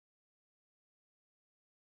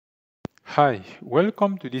Hi,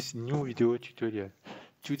 welcome to this new video tutorial.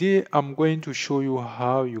 Today I'm going to show you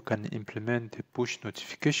how you can implement the push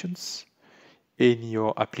notifications in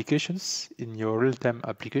your applications, in your real-time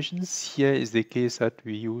applications. Here is the case that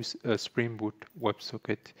we use a Spring Boot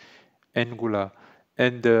WebSocket Angular.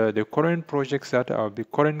 And the current projects that are the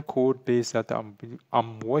current code base that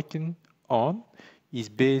I'm working on is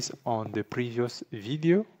based on the previous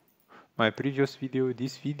video, my previous video,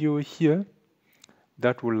 this video here.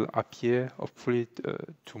 That will appear hopefully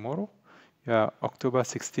tomorrow, October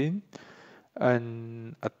 16,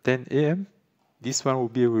 and at 10 a.m. This one will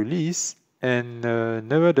be released, and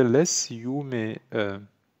nevertheless, you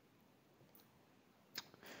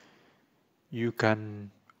can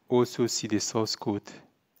also see the source code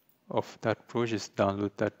of that project. Download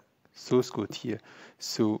that source code here.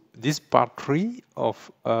 So this part 3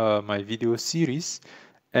 of my video series,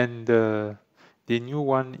 and the new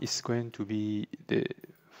one is going to be the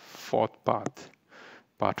fourth part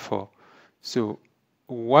 4. So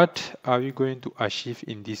what are we going to achieve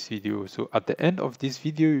in this video? So at the end of this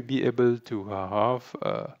video, you'll be able to have,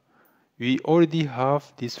 we already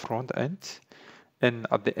have this front end. And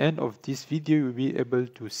at the end of this video, you'll be able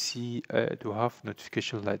to see, to have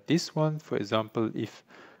notifications like this one. For example, if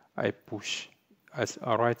I push, as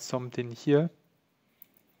I write something here,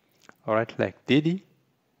 all right, like daily,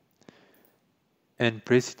 and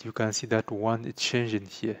press it, you can see that one is changing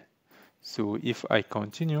here. So if I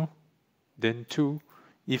continue, then 2,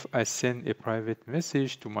 if I send a private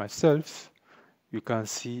message to myself, you can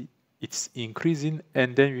see it's increasing,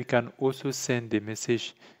 and then we can also send the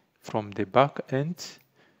message from the back end.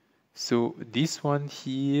 So this one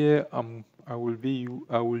here, I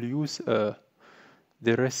will use the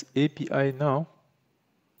REST API now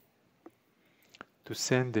to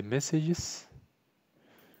send the messages.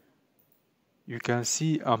 You can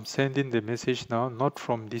see I'm sending the message now, not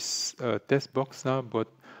from this text box now, but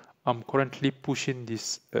I'm currently pushing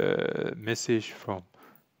this message from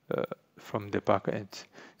the back end.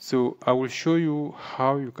 So I will show you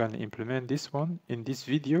how you can implement this one in this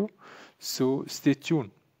video. So stay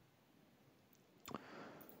tuned.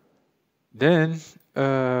 Then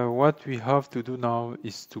what we have to do now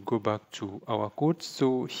is to go back to our code.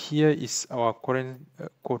 So here is our current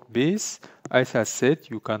code base. As I said,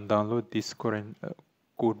 you can download this current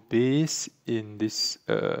code base in this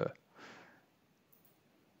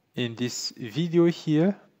video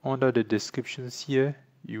here. Under the descriptions here,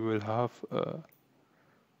 you will have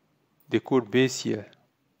the code base here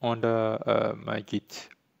under my Git,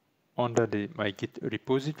 under my Git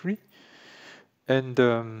repository.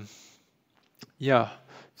 And yeah,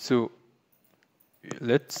 so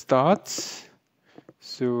let's start.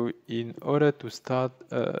 So in order to start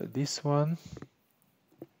this one,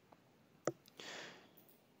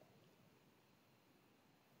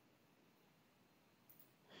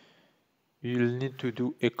 you'll need to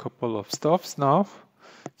do a couple of stuffs now.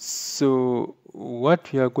 So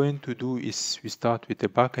what we are going to do is we start with the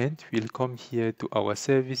backend. We'll come here to our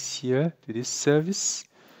service here, to this service,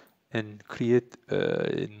 and create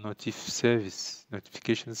a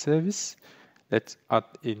notification service. Let's add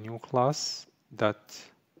a new class that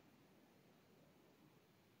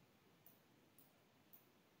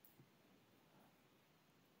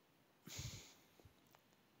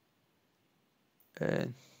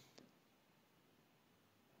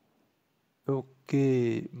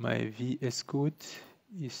okay, my VS Code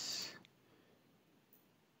is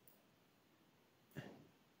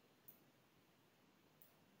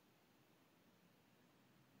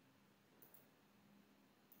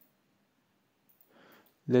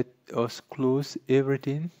let us close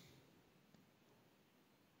everything.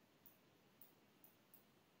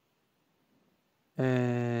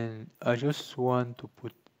 And I just want to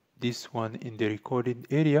put this one in the recording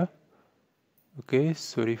area. Okay,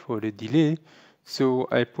 sorry for the delay. So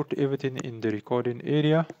I put everything in the recording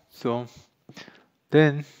area. So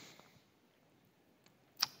then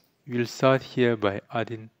we'll start here by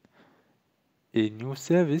adding a new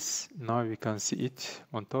service. Now we can see it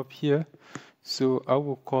on top here. So I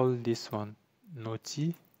will call this one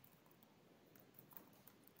Noti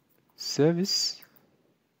service,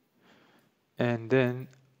 and then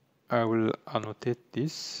I will annotate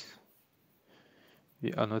this.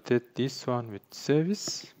 We annotate this one with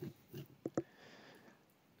service.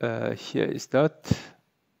 Here is that,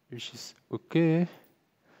 which is okay.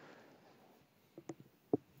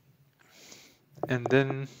 And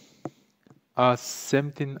then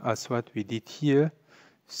same thing as what we did here.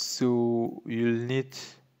 So you'll need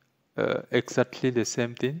exactly the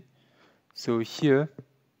same thing. So here,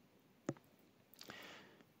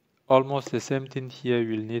 almost the same thing here.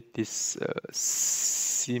 We'll need this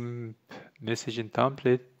simp messaging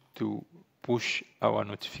template to push our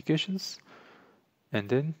notifications, and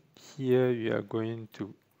then here we are going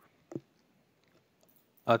to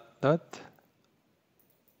add that.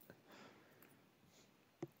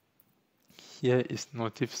 Here is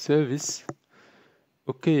notif service.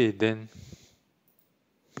 Okay, then,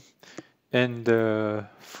 and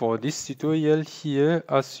for this tutorial here,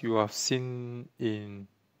 as you have seen in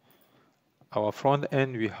our front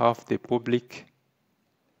end, we have the public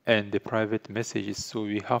and the private messages. So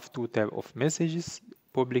we have two types of messages,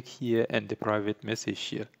 public here and the private message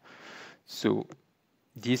here. So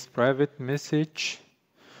this private message,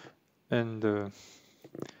 and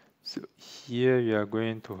so here we are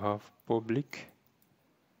going to have public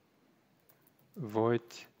void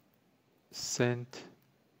send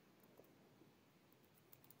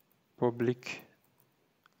public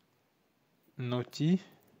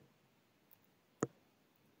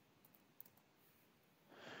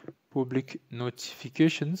public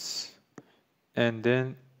notifications, and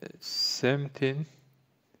then same thing.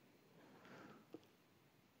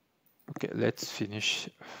 Okay, let's finish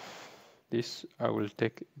this. I will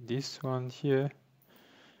take this one here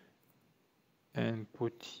and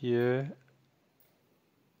put here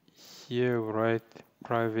write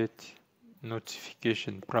private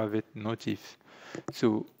notification, private notif.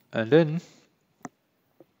 So, and then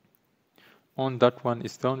on that one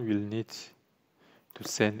is done, we'll need to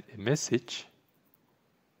send a message.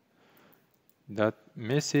 That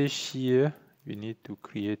message here, we need to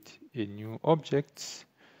create a new object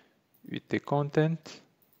with the content.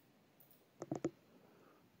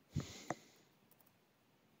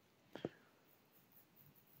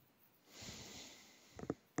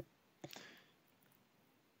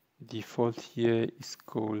 Default here is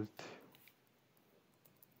called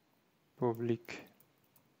public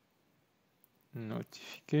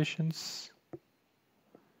notifications,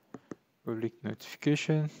 public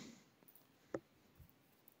notification.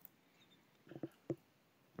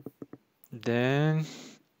 Then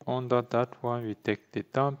under that one, we take the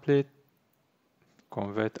template,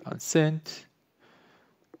 convert and send,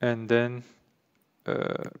 and then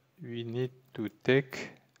we need to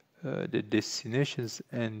take the destinations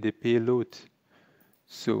and the payload.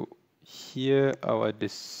 So here our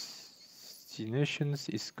destinations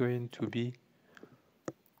is going to be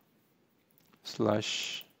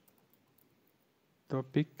 /topic/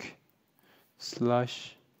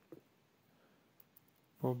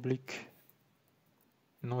 public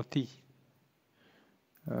noti,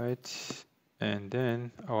 right? And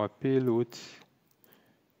then our payload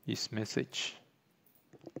is message.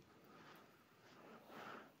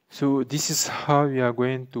 So this is how we are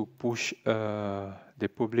going to push the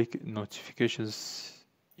public notifications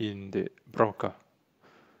in the broker.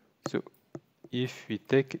 So if we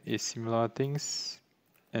take a similar things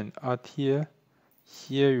and add here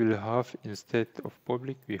we'll have, instead of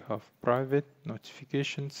public, we have private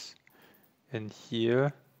notifications, and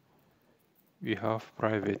here we have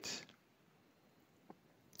private.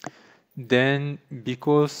 Then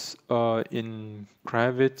because in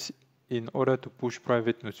private, in order to push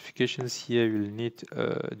private notifications here, we'll need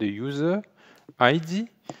the user ID.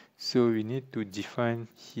 So we need to define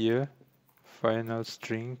here final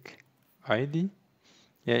string ID.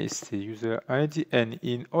 Here is the user ID, and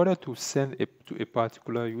in order to send to a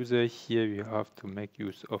particular user, here we have to make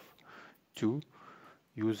use of to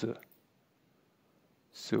user.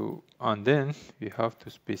 So, and then we have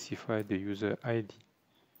to specify the user ID.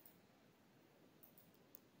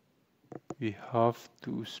 We have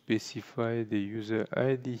to specify the user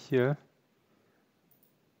ID here.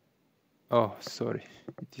 Oh, sorry,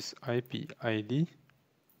 it is IP ID.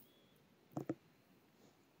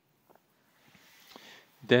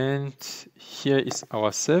 Then here is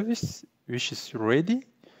our service, which is ready.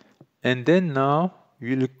 And then now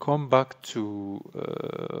we'll come back to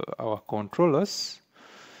our controllers.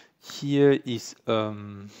 Here is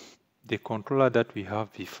the controller that we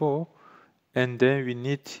have before. And then we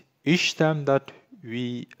need, each time that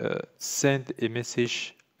we send a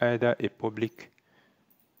message, either a public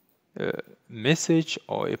message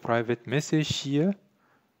or a private message here,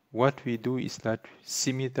 what we do is that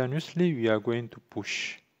simultaneously we are going to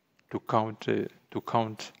push to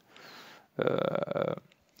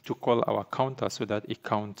call our counter so that it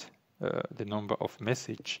counts the number of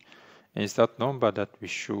message, and it's that number that we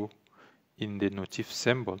show in the notif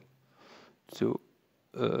symbol. So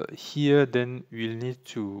here then we'll need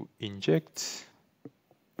to inject.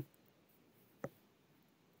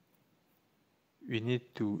 We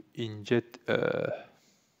need to inject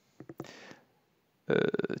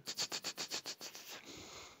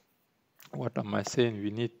what am I saying?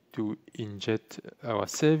 We need to inject our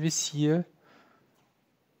service here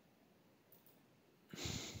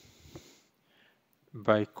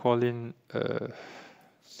by calling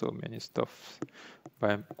so many stuff,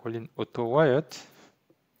 by calling auto-wired.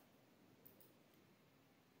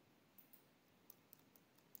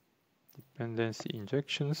 Dependency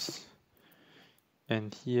injections,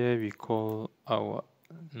 and here we call our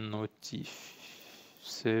notif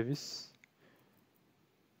service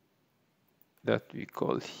that we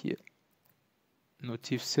call here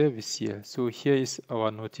notif service here. So here is our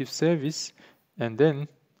notif service, and then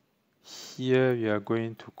here we are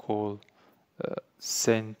going to call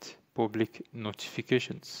send public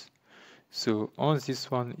notifications. So once this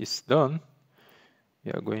one is done,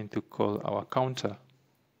 we are going to call our counter.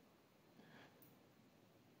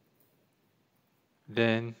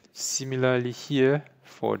 Then similarly here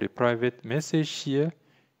for the private message here,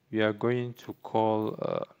 we are going to call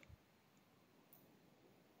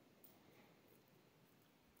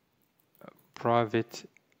private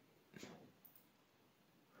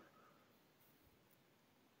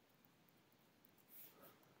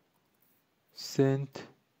send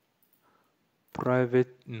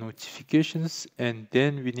private notifications, and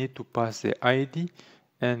then we need to pass the ID,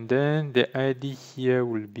 and then the ID here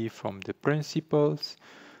will be from the principals,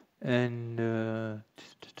 and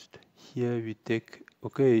here we take,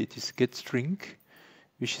 okay, it is getString,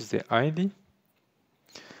 which is the ID.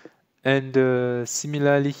 And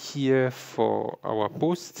similarly here for our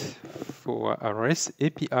post, for our REST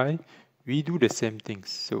API, we do the same things.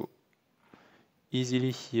 So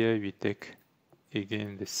easily here we take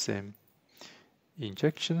again the same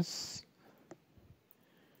injections.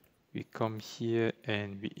 We come here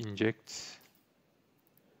and we inject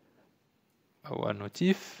our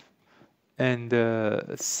notif, and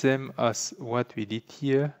same as what we did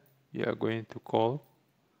here, we are going to call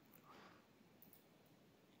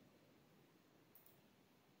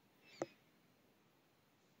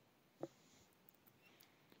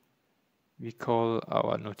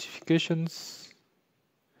our notifications,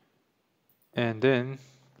 and then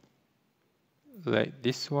like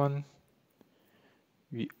this one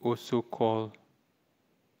we also call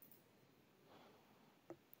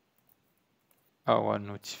our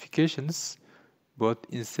notifications, but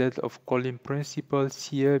instead of calling principals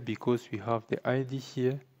here, because we have the ID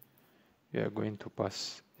here, we are going to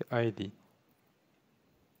pass the ID.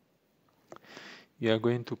 We are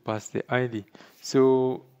going to pass the ID.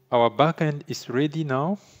 So our backend is ready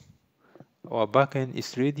now. Our backend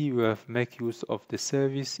is ready. We have made use of the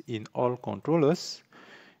service in all controllers.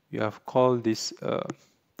 We have called this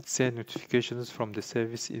send notifications from the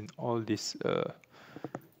service in all these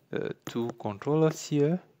two controllers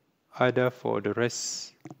here, either for the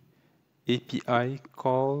REST API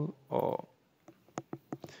call or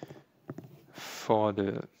for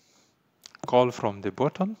the call from the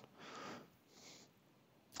button,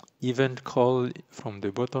 event call from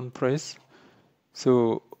the button press.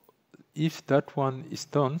 So if that one is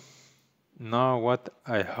done, now what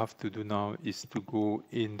I have to do now is to go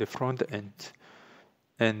in the front end.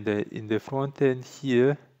 And in the front end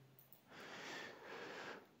here,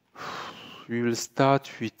 we will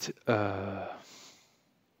start with,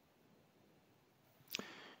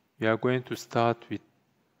 we are going to start with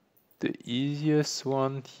the easiest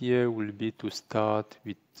one here will be to start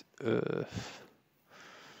with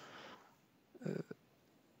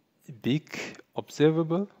big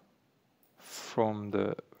observable. From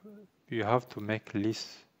the, you have to make list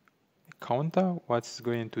counter, what's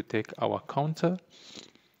going to take our counter,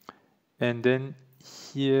 and then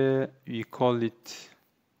here we call it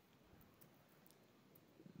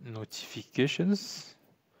notifications,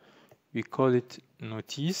 we call it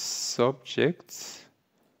notice subjects,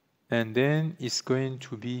 and then it's going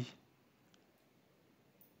to be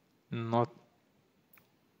not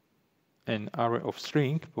an array of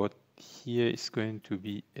string, but here is going to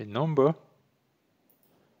be a number,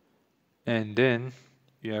 and then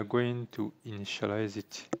we are going to initialize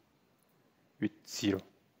it with 0.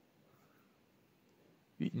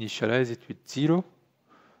 We initialize it with 0,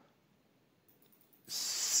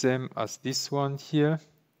 same as this one here.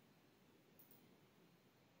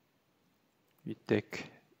 We take,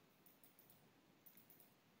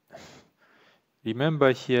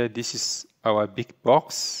 remember here this is our big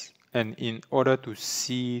box, and in order to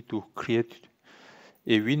see, to create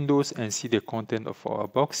a windows and see the content of our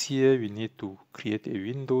box here, we need to create a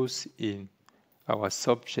windows in our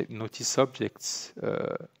subject notice subjects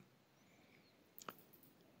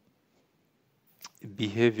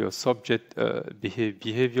behavior subject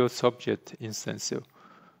behavior subject instance. So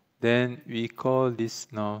then we call this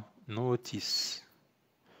now notice.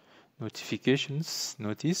 notifications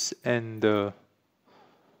notice, and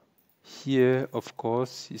here of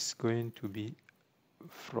course is going to be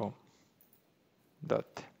from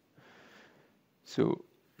that. So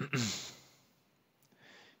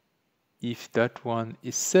if that one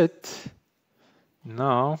is set,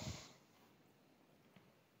 now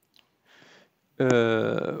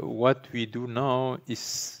what we do now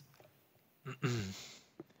is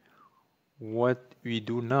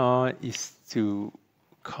to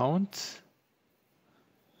count,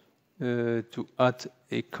 to add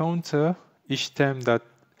a counter each time that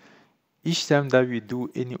we do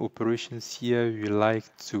any operations here. We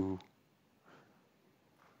like to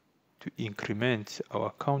increment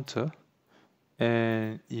our counter,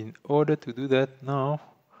 and in order to do that, now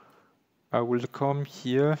I will come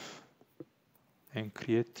here and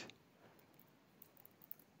create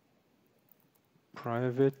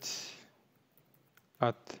private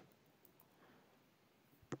add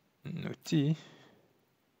noti,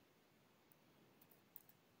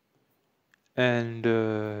 and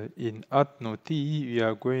in add noti we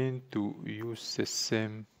are going to use the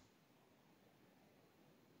same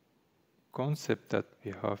concept that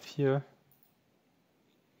we have here.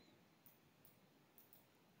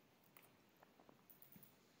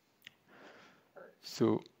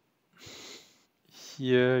 So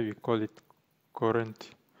here we call it current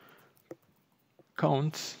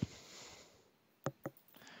count.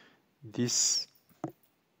 This,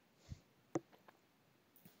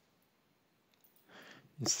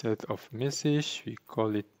 instead of message, we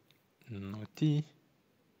call it noti.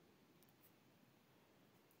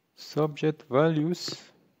 Subject values,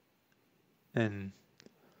 and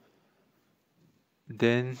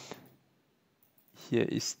then here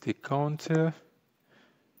is the counter.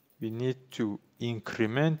 We need to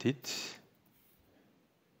increment it.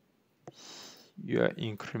 You are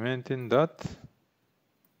incrementing that,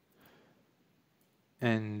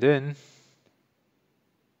 and then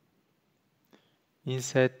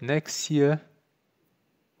inside next here,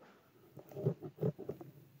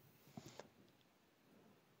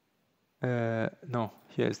 no,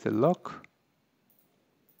 here is the lock.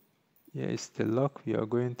 Here is the lock. We are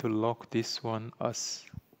going to lock this one as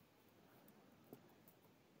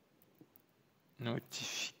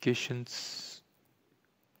notifications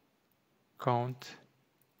count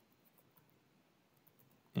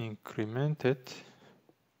incremented,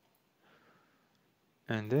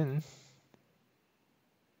 and then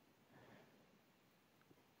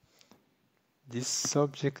this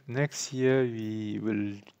subject next here we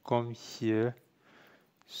will come here.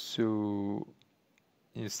 So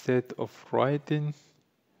instead of writing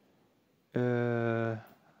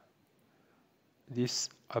this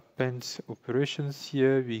append operations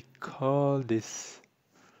here, we call this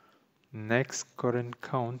next current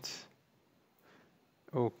count.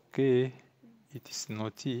 Okay, it is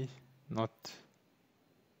noti, not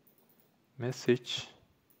message.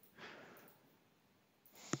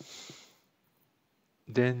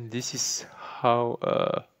 Then this is how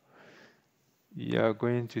we are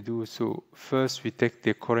going to do. So first we take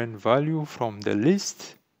the current value from the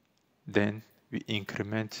list, then we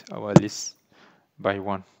increment our list by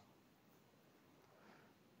 1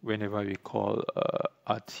 whenever we call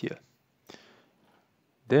add here.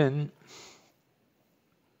 Then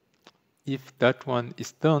if that one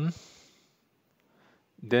is done,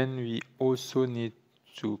 then we also need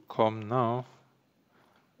to come now,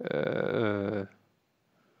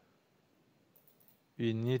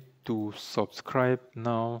 we need to subscribe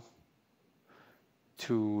now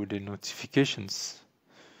to the notifications.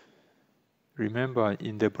 Remember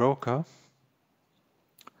in the broker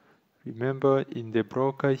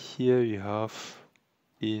here we have,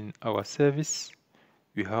 in our service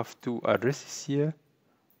we have two addresses here,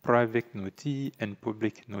 private noti and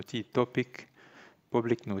public noti, topic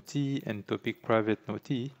public noti and topic private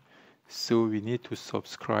noti. So we need to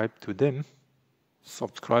subscribe to them.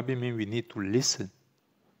 Subscribing means we need to listen,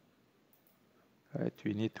 right?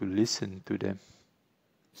 We need to listen to them.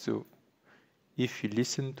 So if you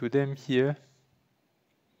listen to them here,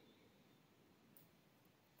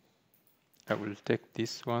 I will take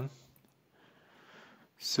this one.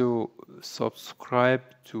 So subscribe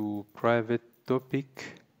to private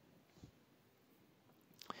topic.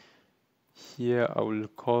 Here I will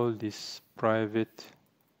call this private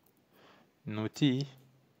noti,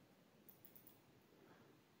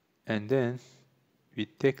 and then we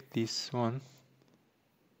take this one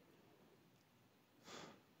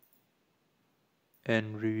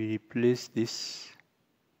and we replace this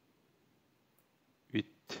with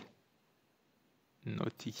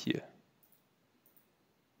noti here.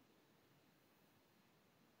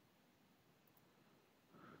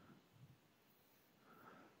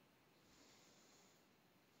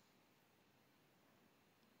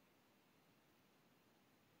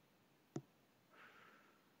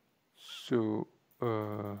 So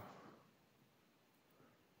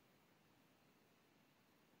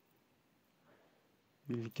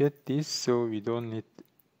we'll get this, so we don't need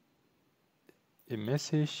a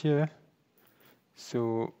message here.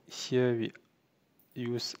 So here we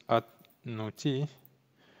use add noti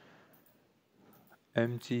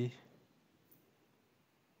empty,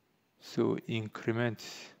 so increment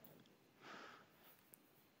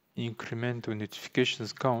the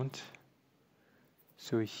notifications count.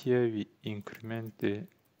 So here we increment the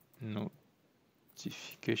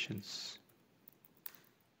notifications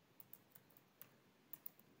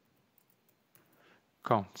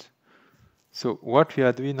count. So what we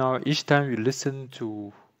are doing now, each time we listen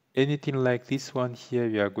to anything like this one here,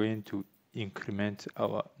 we are going to increment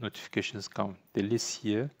our notifications count. The list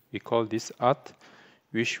here, we call this add,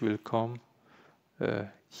 which will come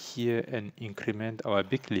here and increment our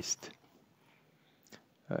big list.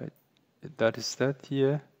 That is that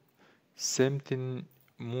here. Same thing,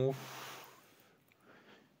 move.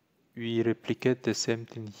 We replicate the same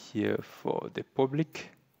thing here for the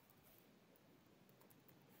public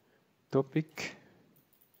topic.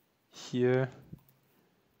 Here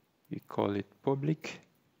we call it public.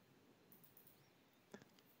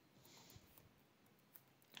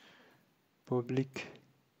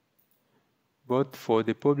 But for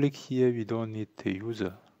the public here, we don't need the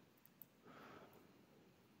user.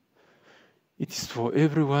 It is for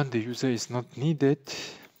everyone. The user is not needed.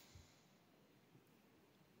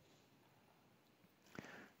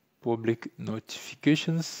 Public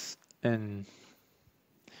notifications, and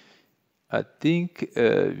I think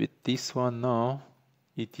with this one now,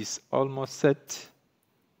 it is almost set.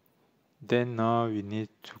 Then now we need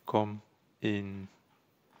to come in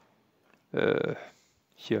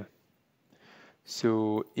here.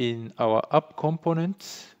 So in our app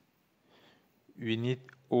component, we need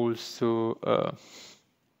also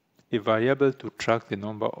a variable to track the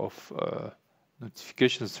number of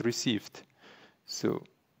notifications received. So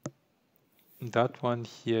that one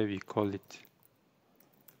here, we call it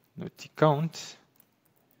noticount,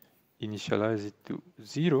 initialize it to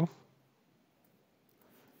 0.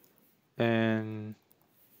 And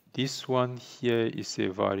this one here is a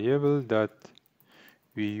variable that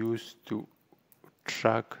we use to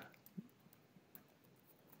track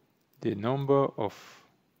the number of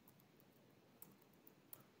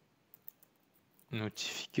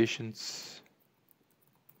notifications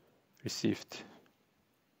received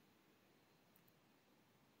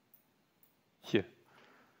here.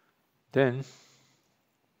 Then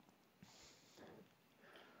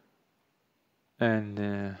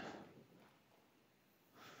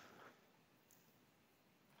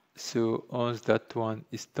so once that one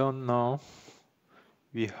is done now,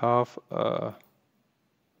 we have a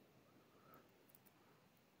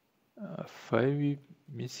file we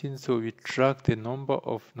missing, so we track the number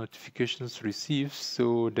of notifications received.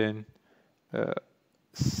 So then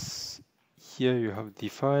here you have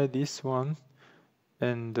defined this one,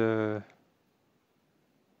 and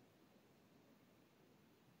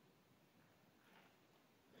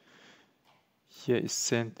here is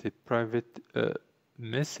sent a private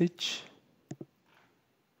message.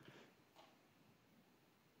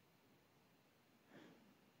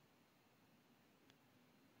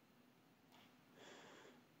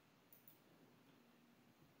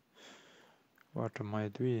 What am I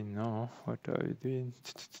doing now? What are we doing?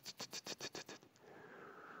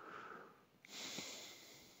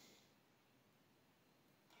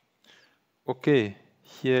 Okay,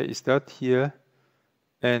 here is that here,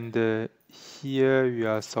 and here we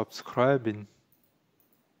are subscribing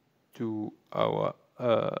to our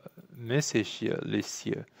message here, list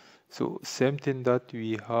here. So same thing that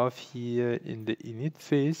we have here in the init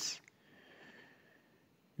phase,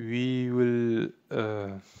 we will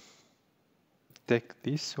take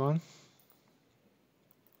this one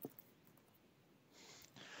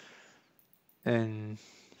and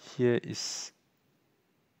here is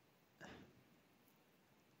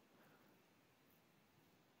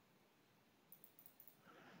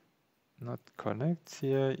not connect,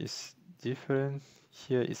 here is different,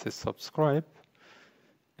 here is a subscribe,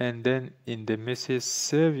 and then in the message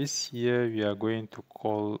service here we are going to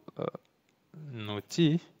call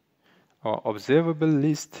noti, our observable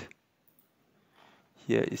list.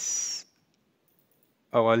 Here is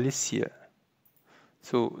our list here.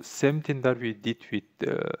 So same thing that we did with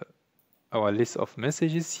our list of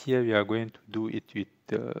messages, here we are going to do it with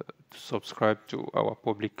to subscribe to our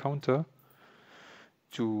public counter,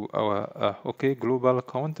 to our global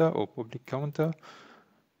counter or public counter.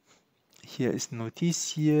 Here is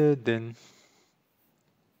notice here, then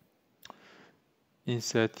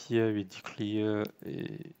inside here we declare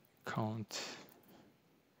a count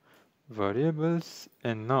variables,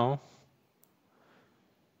 and now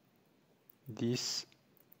this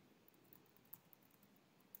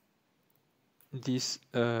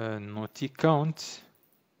naughty count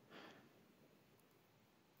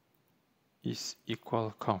is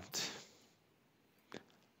equal count.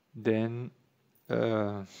 Then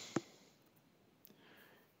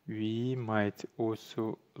we might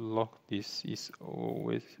also log this. Is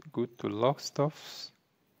always good to log stuffs.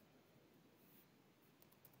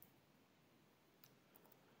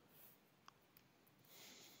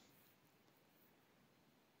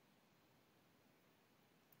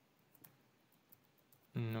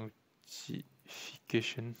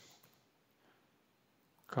 Notification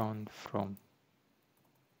count from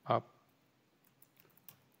app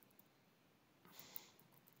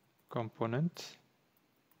component.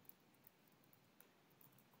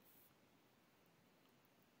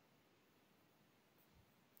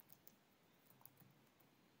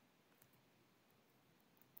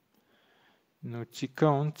 Noti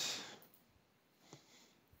count,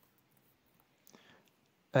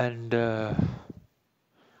 and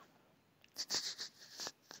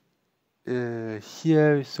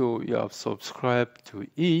here, so you have subscribed to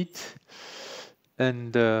it,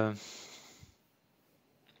 and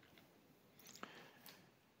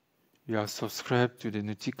you are subscribed to the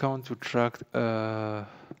Noti count to track the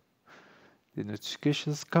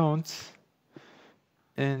notifications count,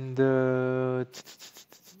 and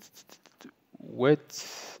what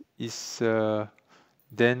is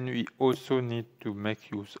then we also need to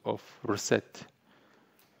make use of reset.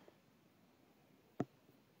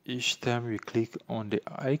 Each time we click on the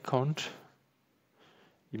icon,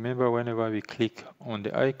 remember, whenever we click on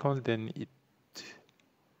the icon, then it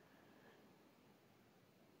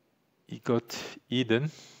got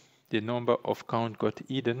hidden. The number of count got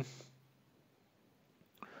hidden.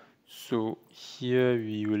 So here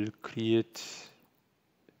we will create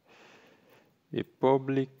a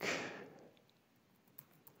public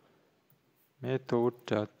method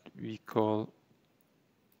that we call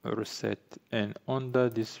reset, and under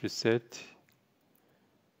this reset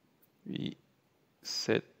we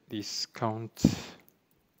set this count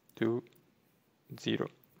to 0.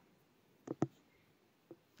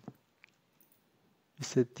 We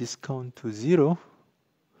set this count to 0,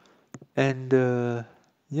 and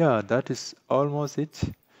yeah, that is almost it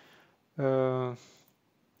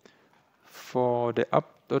for the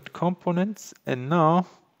app.components. And now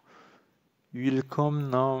we'll come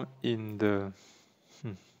now in the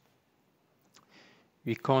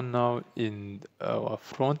we come now in our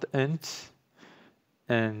front end,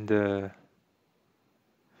 and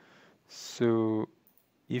so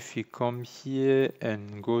if we come here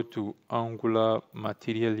and go to Angular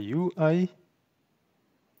Material UI,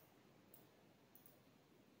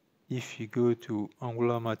 if you go to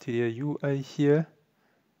Angular Material UI here,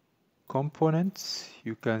 components,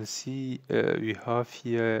 you can see we have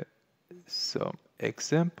here some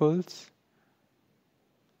examples,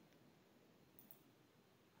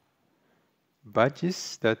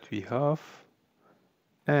 badges that we have,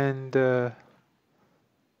 and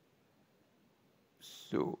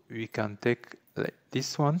so we can take like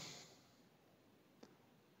this one.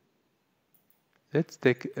 Let's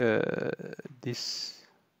take this.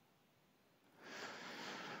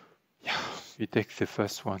 Yeah, we take the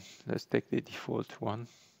first one. Let's take the default one.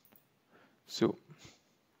 So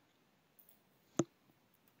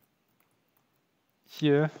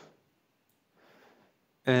here,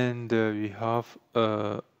 and we have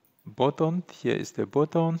a button. Here is the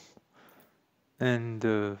button, and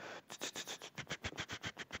we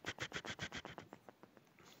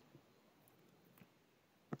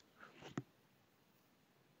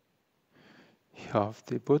have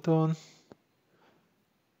the button.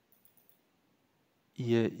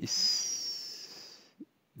 Here is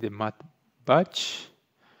the math badge,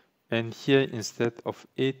 and here instead of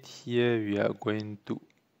 8, here we are going to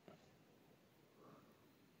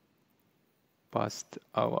pass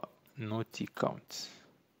our naughty count.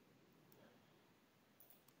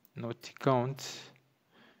 Naughty count.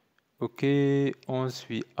 Okay, once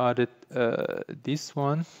we added this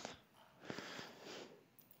one,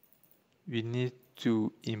 we need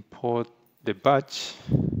to import the badge.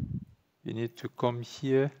 We need to come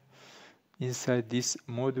here inside this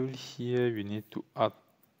module. Here we need to add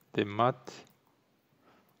the math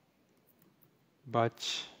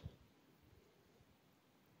badge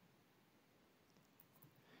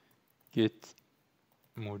get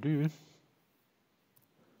module,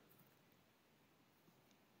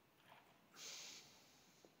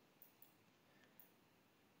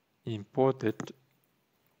 imported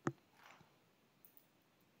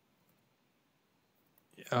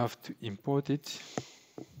have to import it.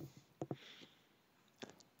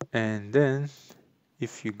 And then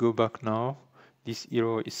if you go back now, this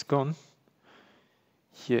error is gone.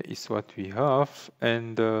 Here is what we have,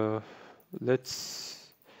 and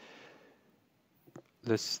let's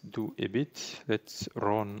do a bit. Let's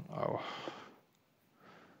run our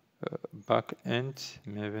back end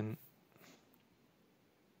Maven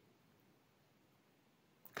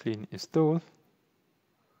clean install.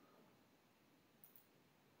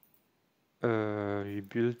 We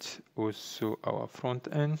built also our front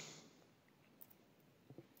end.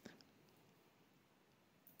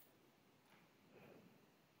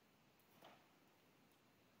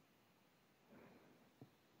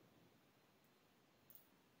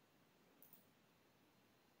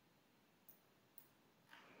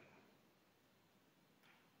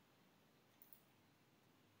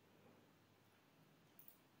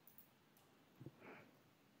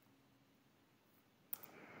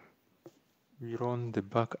 We run the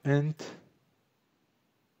back end.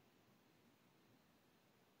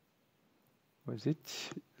 Was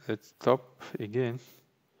it? Let's stop again.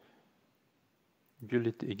 Build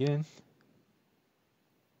it again.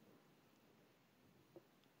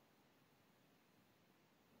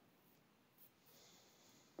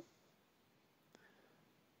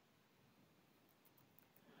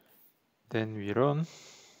 Then we run.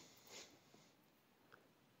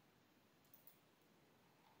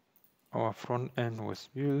 Our front end was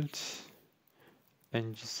built.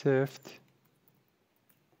 ng saved.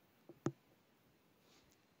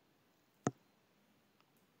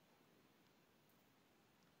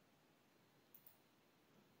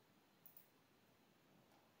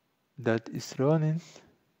 That is running.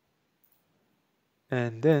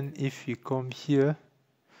 And then if you come here,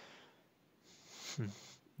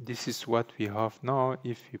 this is what we have now.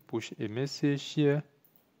 If you push a message here,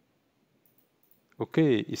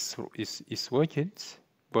 okay, it's working,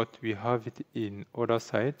 but we have it in other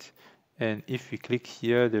side. And if we click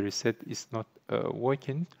here, the reset is not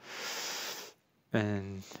working.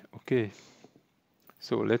 And okay,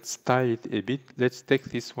 so let's tie it a bit. Let's take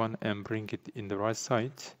this one and bring it in the right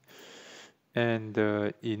side. And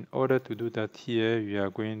in order to do that here, we are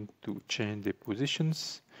going to change the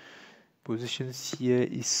positions. Positions here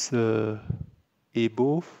is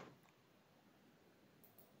above,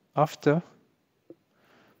 after,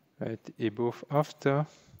 right? Above, after.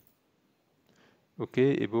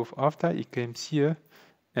 Okay, above, after, it comes here.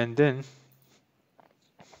 And then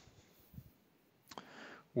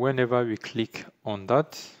whenever we click on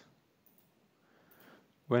that,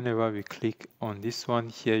 whenever we click on this one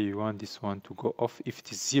here, you want this one to go off if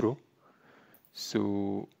it is 0.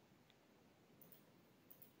 So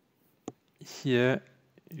here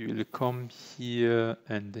you will come here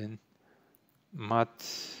and then mat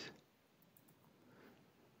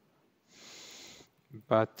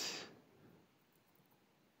batch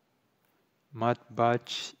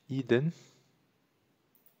hidden,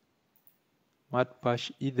 mat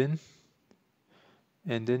batch hidden.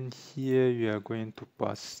 And then here we are going to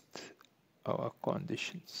pass our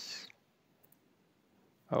conditions.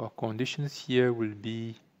 Our conditions here will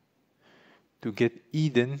be to get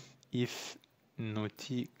hidden if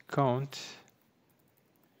noti count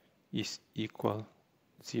is equal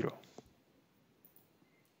 0.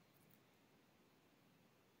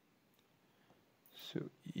 So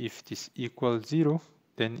if this equals 0,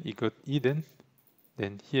 then it got hidden.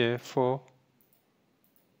 Then here for,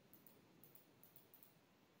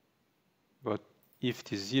 but if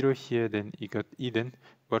it is 0 here, then it got hidden.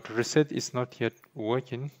 But reset is not yet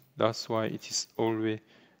working. That's why it is always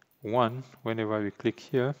 1 whenever we click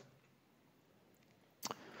here.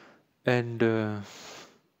 And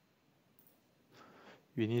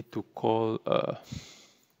we need to call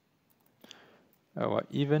our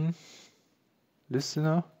event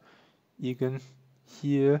listener. Again,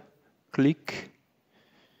 here, click.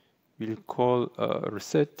 We'll call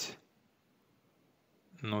reset.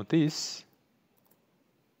 Notice.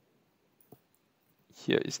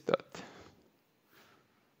 Here is that.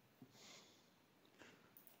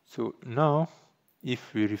 So now,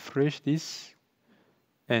 if we refresh this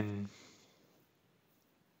and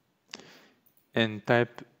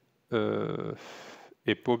type a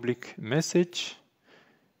public message,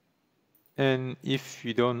 and if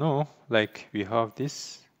you don't know, like we have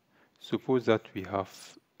this, suppose that we have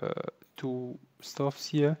two stuffs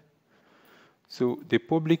here. So the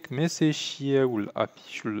public message here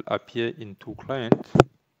should appear in two clients.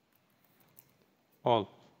 All.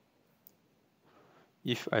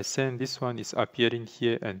 If I send this one is appearing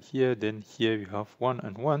here and here, then here we have 1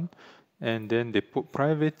 and 1, and then the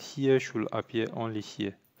private here should appear only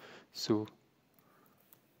here. So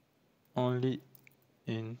only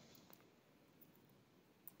in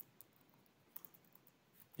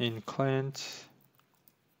client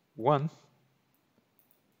 1.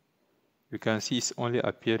 You can see it's only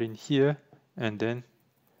appearing here, and then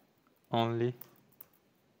only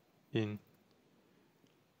in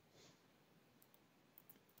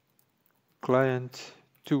client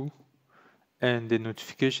 2, and the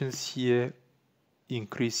notifications here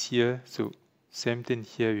increase here. So same thing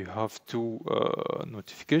here, we have 2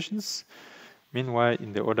 notifications. Meanwhile,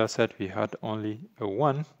 in the other side, we had only a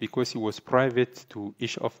 1 because it was private to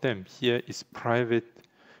each of them. Here is private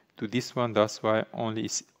to this one. That's why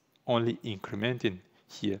it's only incrementing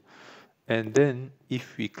here. And then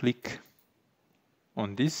if we click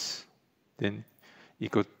on this, then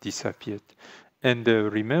it got disappeared. And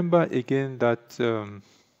remember again that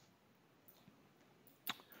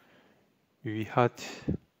we had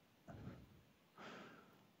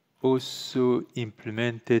also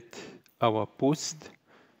implemented our post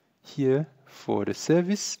here for the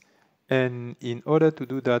service, and in order to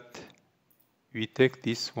do that, we take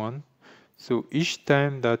this one. So each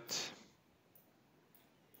time that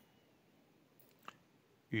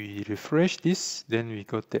we refresh this, then we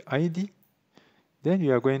got the ID. Then we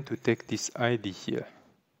are going to take this ID here.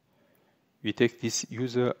 We take this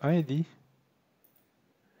user ID.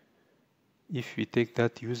 If we take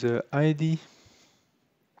that user ID,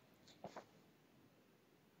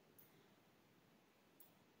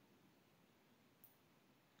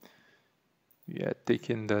 we are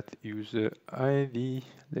taking that user ID.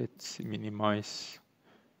 Let's minimize.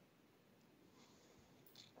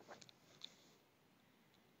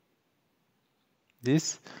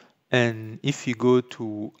 This, and if you go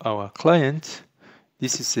to our client,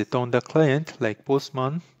 this is a Thunder client like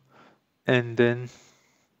Postman, and then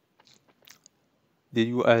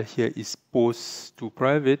the URL here is post to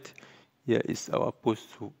private. Here is our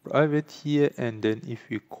post to private here, and then if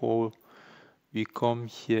we come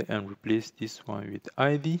here and replace this one with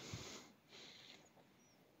ID.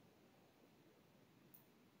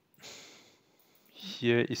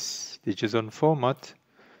 Here is the JSON format,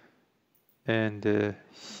 and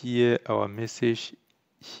here our message,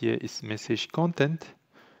 here is message content.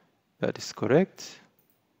 That is correct.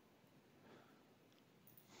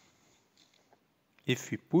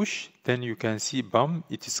 If we push, then you can see, bam,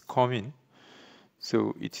 it is coming.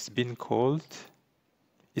 So it is been called,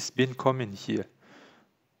 it's been coming here.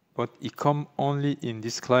 But it come only in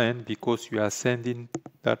this client because we are sending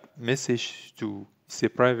that message to, it's a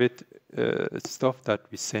private stuff that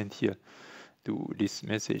we send here to this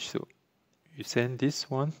message. So you send this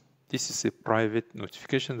one. This is a private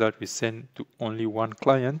notification that we send to only one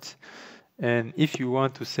client. And if you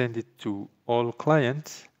want to send it to all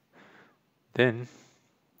clients, then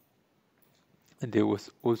there was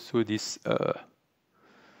also this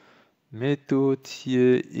method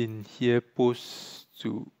here in here, post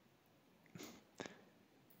to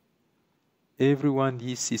everyone.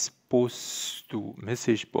 This is post to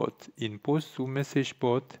message bot. In post to message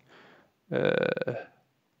bot,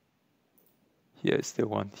 here's the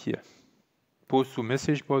one here. Post to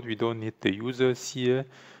message bot, we don't need the users here.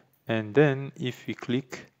 And then if we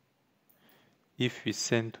click, if we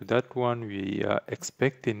send to that one, we are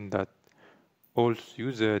expecting that all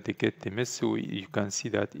users, they get the message. So you can see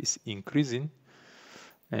that it's increasing.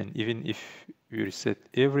 And even if we reset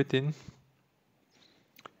everything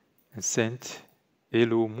and send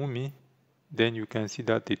hello Mumi, then you can see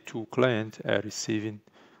that the 2 clients are receiving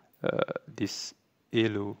this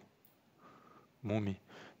hello Mumi.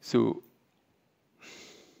 So,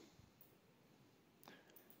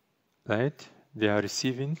 right, they are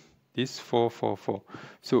receiving this 444.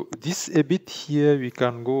 So this a bit here, we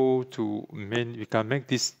can go to we can make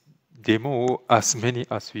this demo as many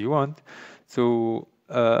as we want. So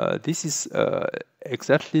this is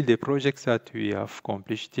exactly the projects that we have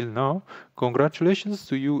accomplished till now. Congratulations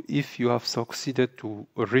to you if you have succeeded to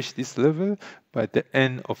reach this level. By the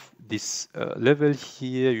end of this level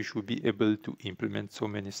here, you should be able to implement so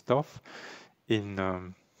many stuff in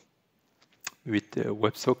with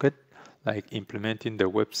WebSocket, like implementing the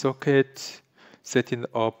WebSocket, setting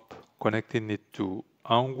up, connecting it to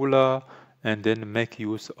Angular, and then make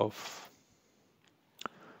use of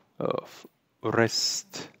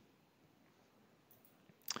REST.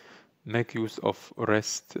 Make use of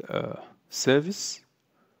REST service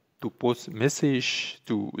to post message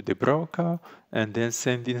to the broker, and then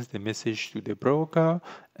sending the message to the broker,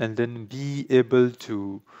 and then be able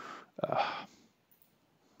to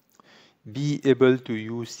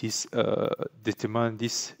use this determine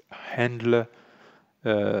this handler,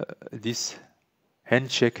 this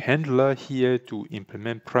handshake handler here to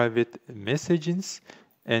implement private messagings,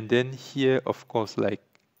 And then here, of course, like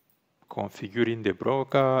configuring the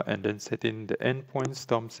broker and then setting the endpoints,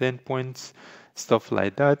 terms endpoints, stuff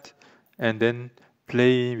like that. And then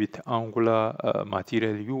playing with Angular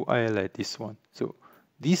material UI like this one. So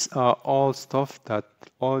these are all stuff that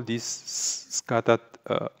all this scattered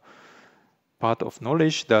part of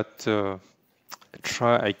knowledge that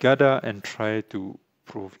I gather and try to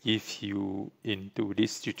prove if you into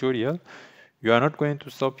this tutorial. You are not going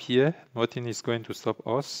to stop here. Nothing is going to stop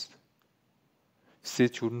us. Stay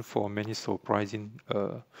tuned for many surprising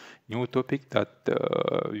new topic that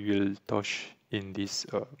we will touch in this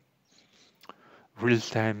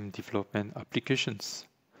real-time development applications.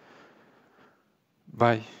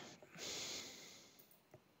 Bye.